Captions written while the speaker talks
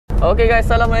Okey guys,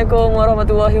 Assalamualaikum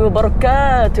warahmatullahi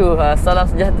wabarakatuh. Salam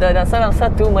sejahtera dan salam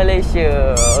satu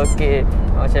Malaysia. Okey,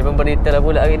 macam pemberita lah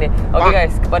pula hari ni. Okey guys,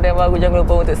 kepada yang baru jangan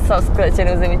lupa untuk subscribe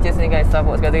channel Zemiches ni guys.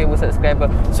 Support 1,000 subscriber.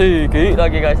 Sikit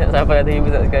lagi guys nak sampai 1,000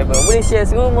 subscriber. Boleh share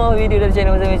semua video dari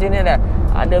channel Zemiches ni dah.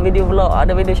 Ada video vlog,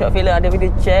 ada video short film, ada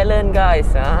video challenge guys.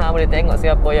 Boleh tengok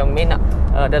siapa yang minat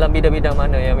dalam bidang-bidang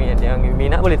mana yang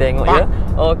minat boleh tengok ya.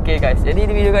 Okey guys, jadi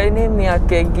di video kali ni Mi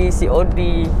akan pergi COD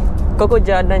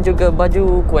Kokoja dan juga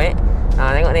baju kuek.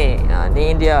 Tengok ni.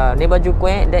 Ni dia. Ni baju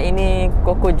kuek dan ini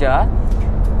Kokoja.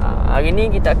 Hari ni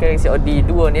kita akan COD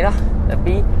dua ni lah.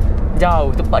 Tapi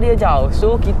jauh. Tempat dia jauh.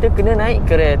 So kita kena naik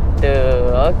kereta.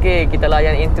 Okey, kita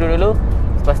layan intro dulu.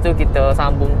 Lepas tu kita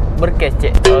sambung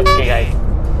berkecek. Okey guys.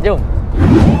 Jom.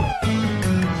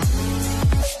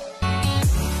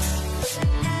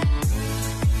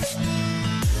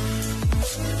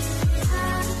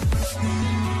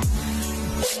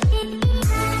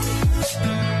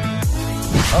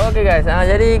 Okey guys,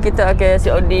 jadi kita akan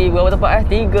COD berapa tempat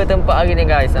 3 tempat hari ni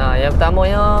guys. Yang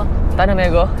pertamanya Tanah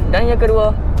Merah dan yang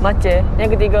kedua Machang,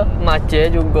 yang ketiga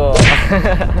Machang juga.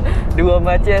 Dua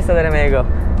Machang Tanah Merah.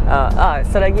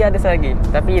 Selagi ada selagi,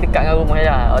 tapi dekat dengan rumah je.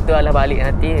 Waktu alah balik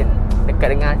nanti dekat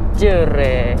dengan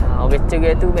cerai. Orang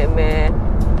cerai tu memang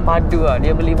padu lah.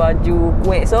 Dia beli baju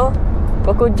kuek so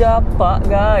Kokoja pak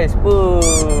guys.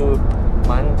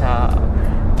 Mantap.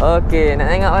 Okey,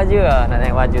 nak tengok baju lah. Nak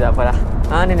tengok baju tak apalah.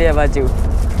 Ni dia baju.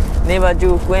 Ni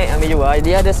baju kuek ambil jual.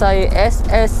 Dia ada saiz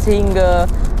SS hingga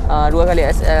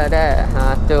 2XL dah.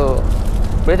 Tu.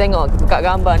 Boleh tengok kat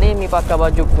gambar ni Mi pakai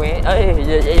baju kuek.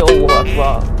 Allah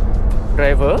Akbar.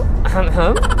 Driver.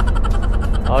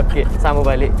 Okey, sambung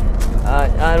balik.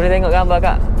 Boleh tengok gambar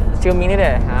kat cermin ni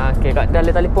dah. Okey, kat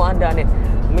dalam telefon anda ni.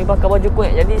 Mi pakai baju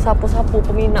kuek. Jadi siapa-siapa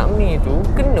peminat ni tu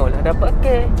kenalah dapat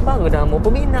ke. Baru dah mau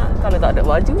peminat. Kalau tak ada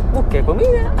baju, bukan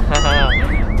peminat.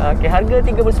 Okey, harga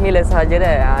 39 sahaja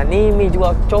dah. Ni Mi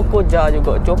jual Kokoja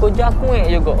juga. Kokoja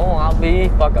kuek juga. Habis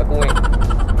pakai kuek.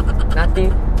 Nanti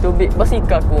tubik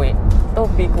bersikap kuek.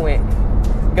 Topi kuek.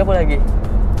 Apa lagi?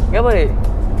 Apa ni?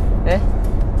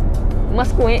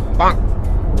 Mas kuek.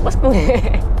 Mas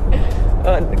kuek.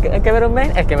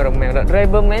 Cameraman.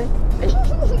 Driverman.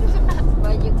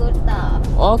 Baju kota.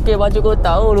 Okey, baju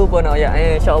kota. Lupa nak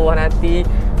ayat. InsyaAllah nanti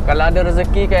kalau ada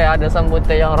rezeki kan, ada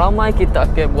sambutan yang ramai, kita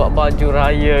akan buat baju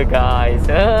raya guys.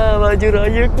 Baju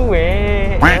raya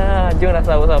kuek. Jomlah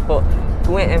support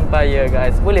Kuek Empire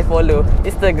guys. Boleh follow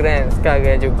Instagram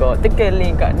sekarang juga. Tekan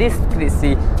link kat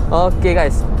deskripsi. Okey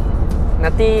guys,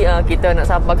 nanti kita nak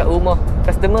sampai kat rumah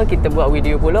customer, kita buat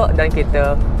video pula dan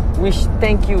kita wish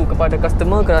thank you kepada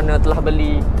customer kerana telah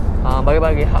beli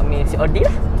bagi-bagi hak Mi COD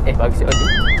lah. Bagi COD.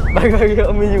 Bagi-bagi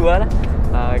hak Mi jual lah.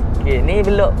 Okey, ni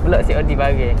blok COD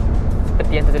bagi.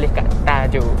 Seperti yang tertulis kat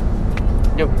tajuk.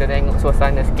 Jom kita tengok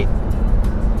suasana sikit.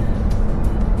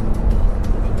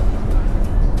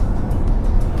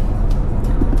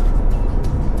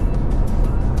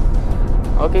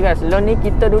 Okey guys, lo ni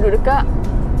kita duduk dekat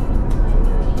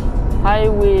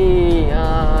highway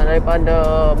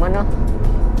daripada mana?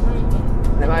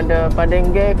 Daripada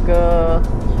Padengge ke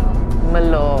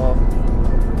Melo.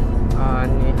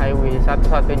 Ni highway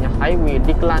satu-satunya highway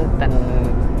di Kelantan.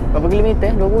 Berapa kilometer?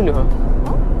 20 ke?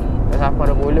 Tak sampai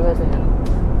 20 rasanya.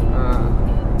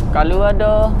 Kalau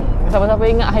ada siapa-siapa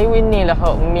ingat highway ni lah,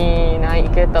 Mi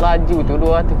naik kereta laju tu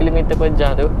 200 km per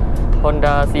jam tu,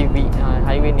 Honda Civic.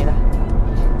 Highway ni lah.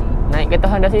 Naik kereta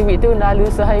Honda Civic tu lalu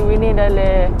se-highway ni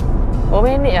dalam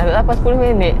minit lah, tak sampai 10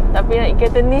 minit. Tapi naik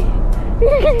kereta ni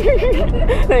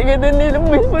naik kereta ni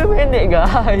lebih 10 minit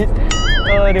guys.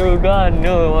 Aduh,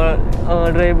 gano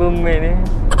driver man ni.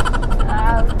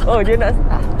 Dia nak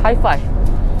high five.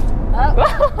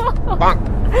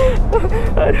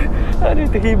 Aduh,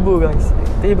 terhibur guys.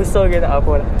 Terhibur besar ke tak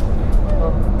apa lah.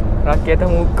 Rakyat atas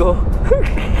muka.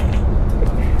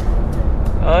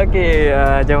 Okey,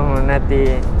 jom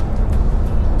nanti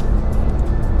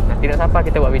nak sampai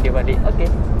kita buat video balik. Okey.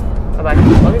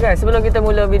 Bye-bye. Okey guys, sebelum kita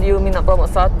mula video, Mi nak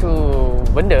promote satu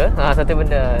benda. Satu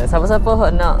benda. Siapa-siapa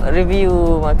nak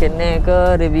review makanan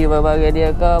ke, review barang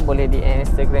dia ke, boleh di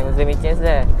Instagram Zemiches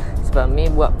dah. Sebab Mi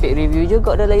buat paid review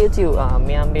juga dalam YouTube.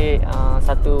 Mi ambil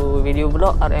satu video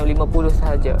vlog RM50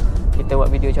 sahaja. Kita buat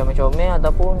video comel-comel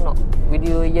ataupun nak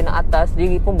video yang nak atas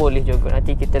diri pun boleh juga.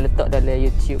 Nanti kita letak dalam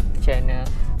YouTube channel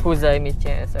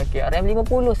Zemiches. Okey,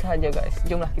 RM50 sahaja guys.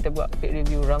 Jomlah kita buat paid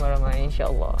review ramai-ramai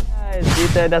insya-Allah. Guys,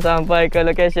 kita dah sampai ke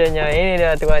locationnya. Ini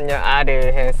dia tuannya. Ada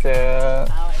handsome.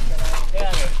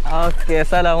 Okey,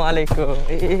 assalamualaikum.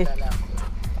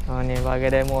 Ni bagi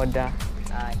demo dah.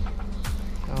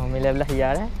 Milih belah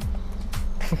ya dah.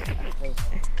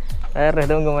 Terus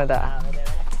tunggu mata.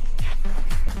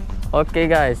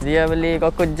 Okey guys, dia beli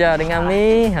kokoja dengan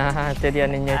mi. Itu dia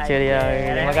ni nyonya dia.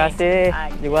 Terima kasih.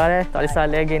 Jual tak boleh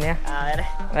salah lagi ni ya.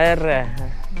 Merah.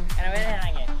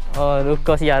 Oh,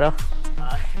 luka siar dah.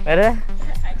 Merah.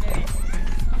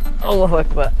 Allahu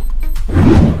Akbar.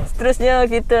 Seterusnya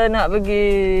kita nak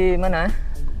pergi mana?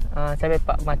 Sampai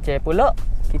Pak Machang pula.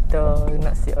 Kita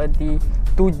nak siap di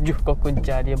 7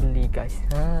 kokoja dia beli guys.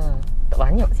 Tak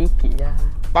banyak, sikit je.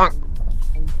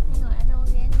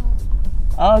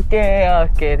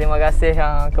 Okey. Terima kasih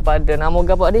kepada nama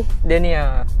gapak ni. Dia ni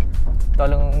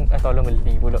tolong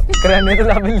beli pula. Kerana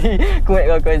telah beli kuih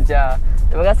kokoja.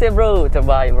 Terima kasih bro.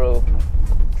 Terbaik bro.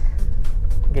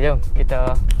 Okey, jom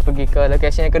kita pergi ke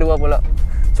lokasi yang kedua pula.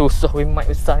 Susah weh mic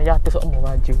besar ya tu semua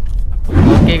baju.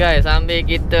 Okey guys, sambil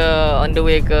kita on the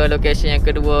way ke lokasi yang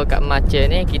kedua kat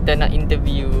Machang ni, kita nak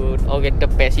interview orang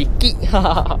tepi sikit.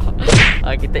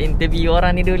 Kita interview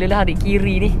orang ni dulu lah, di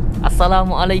kiri ni.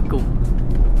 Assalamualaikum.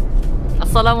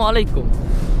 Assalamualaikum.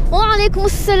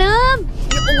 Waalaikumsalam.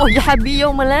 Ya Allah, ya Habib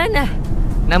ya Malana.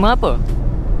 Nama apa?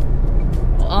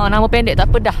 Nama pendek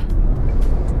tak apa dah.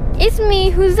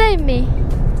 Ismi Huzaimi.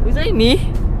 Huzaimi? Yes.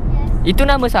 Itu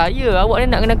nama saya. Awak ni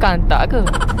nak kena kantak ke?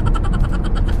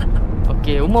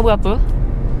 Okey, umur berapa?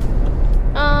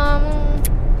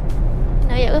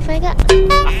 Nak ayat berapa kak?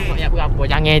 Ayat berapa?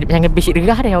 Jangan bisik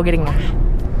derah deh orang dengar.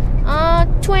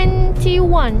 21.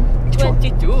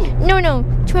 22. No, 21.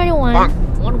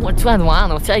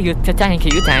 Thank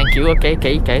you.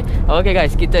 Okay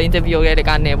guys, kita interview orang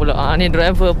dekat kanan pula. Ni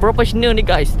driver professional ni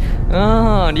guys.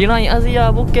 Dia naik Asia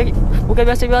bukan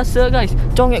biasa-biasa guys.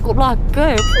 Congek kat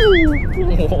belakang.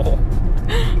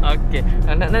 Okey,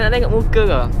 nak tengok muka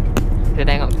ke? Kita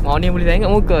tengok. Mau ni boleh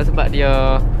tengok muka sebab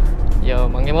dia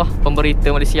panggil apa? Pemberita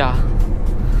Malaysia.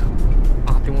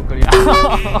 Tu muka dia.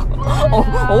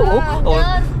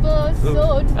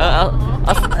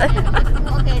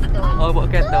 Buat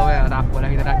kereta ya. Tak apalah,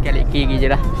 kita nak klik kiri je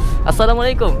dah.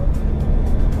 Assalamualaikum.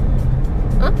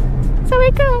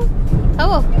 Assalamualaikum.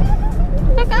 Apa?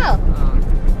 Cakap.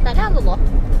 Tak ada apa?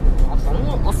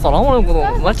 Assalamualaikum.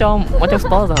 Macam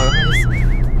ustazah guys.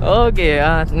 Okey,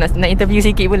 nak interview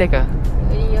sikit boleh ke?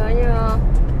 Iya.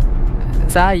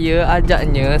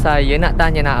 Saya nak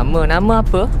tanya nama. Nama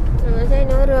apa? Nama saya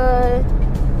Nurul.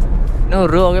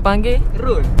 Nurul orang panggil?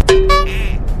 Rul.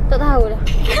 Tak tahu dah.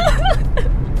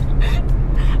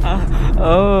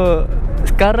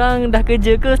 Sekarang dah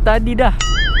kerja ke study dah?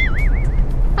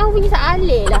 Aku punya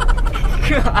salih lah.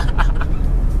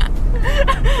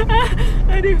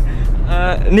 Aduh.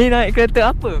 Ni naik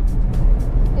kereta apa?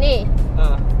 Ni.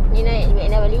 Ni naik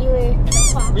BMW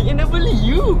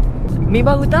BMW? Mi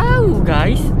baru tahu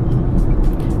guys.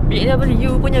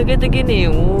 BMW punya kereta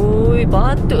gini. Ui,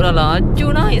 patutlah laju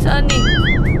naik saat ni.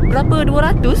 Berapa?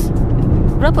 200?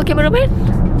 Berapa kameraman?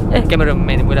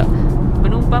 Kameraman pula.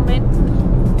 Penumpang man?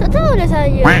 Tak tahulah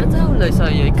saya. Tak tahulah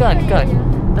saya. Kan?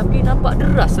 Tapi nampak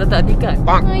deras lah tadi kan?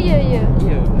 Ya.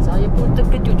 Ya, saya pun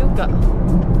terkejut juga.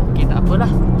 Okey, tak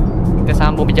apalah. Kita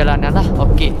sambung perjalanan lah.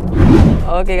 Okey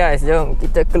guys, jom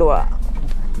kita keluar.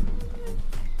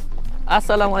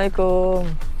 Assalamualaikum.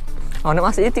 Nak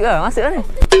masuk YouTube lah. Masuk lah ni.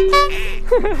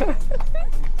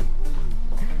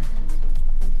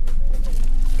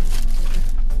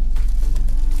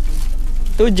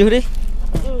 Tujuh deh.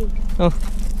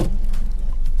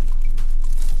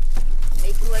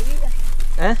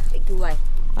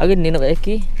 Hari ni nak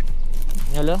baiki.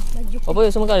 Yalah. Apa ya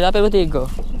semua kali 8.3.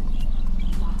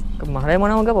 Kemah dari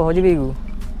mana apa? Haji biru.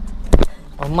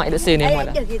 Mic tak say ni mak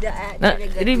dah. Nak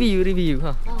review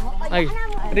ha. Hai.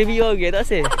 Review okey tak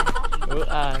say.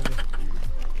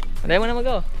 Dari mana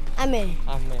kau? Ame.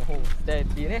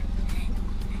 Daddy ni.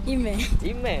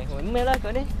 Ime lah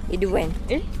kau ni. Iduan.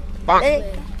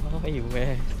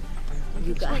 Ime.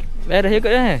 Juga. Beres juga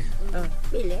dah.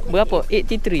 Bila? Berapa?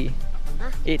 83.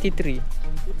 83.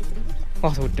 Oh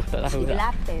sudah tak tahu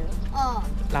dah.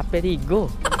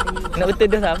 8.3. Nak betul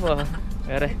dah tak apa.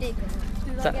 Beres.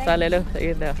 Salah lu tak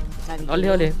kira.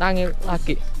 Oleh tangan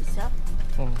laki.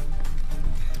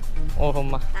 Oh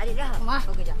rumah. Tak ada dah. Rumah.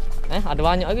 Ada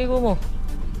banyak lagi rumah.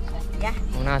 Ya.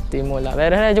 Nanti mula.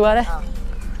 Beres dah jual dah.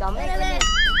 Tu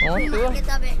lah.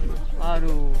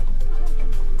 Aduh.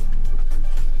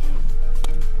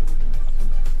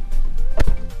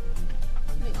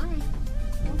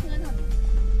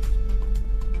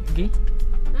 Pergi?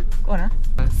 Kau nak?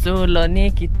 So lah ni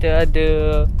kita ada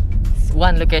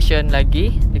one location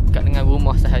lagi dekat dengan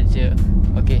rumah sahaja.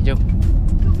 Okey, jom.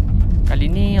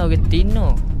 Kali ni orang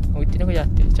Tino. Orang Tino kau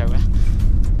jatuh jauh lah.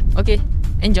 Okey,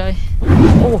 enjoy.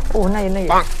 Oh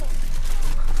naik.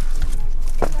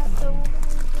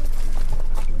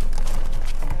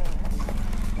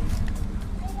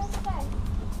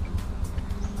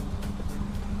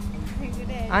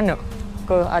 Anak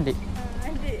ke adik?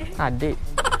 Adik.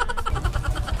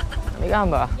 Ambil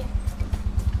gambar.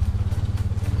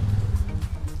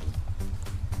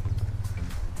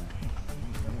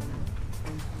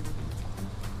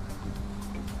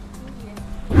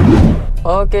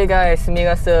 Okay guys, Mi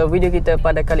rasa video kita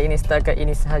pada kali ini setakat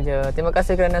ini sahaja. Terima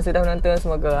kasih kerana sudah menonton.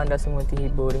 Semoga anda semua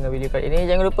terhibur dengan video kali ini.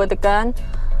 Jangan lupa tekan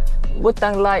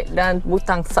butang like dan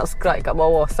butang subscribe kat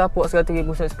bawah. Support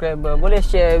 100,000 subscriber. Boleh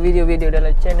share video-video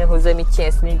dalam channel Huzami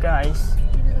Chance ni guys.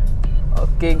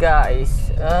 Okay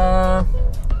guys,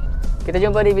 kita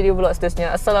jumpa di video vlog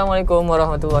seterusnya. Assalamualaikum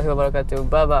warahmatullahi wabarakatuh.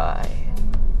 Bye bye.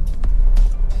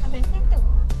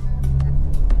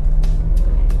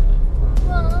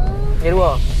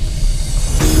 Kedua.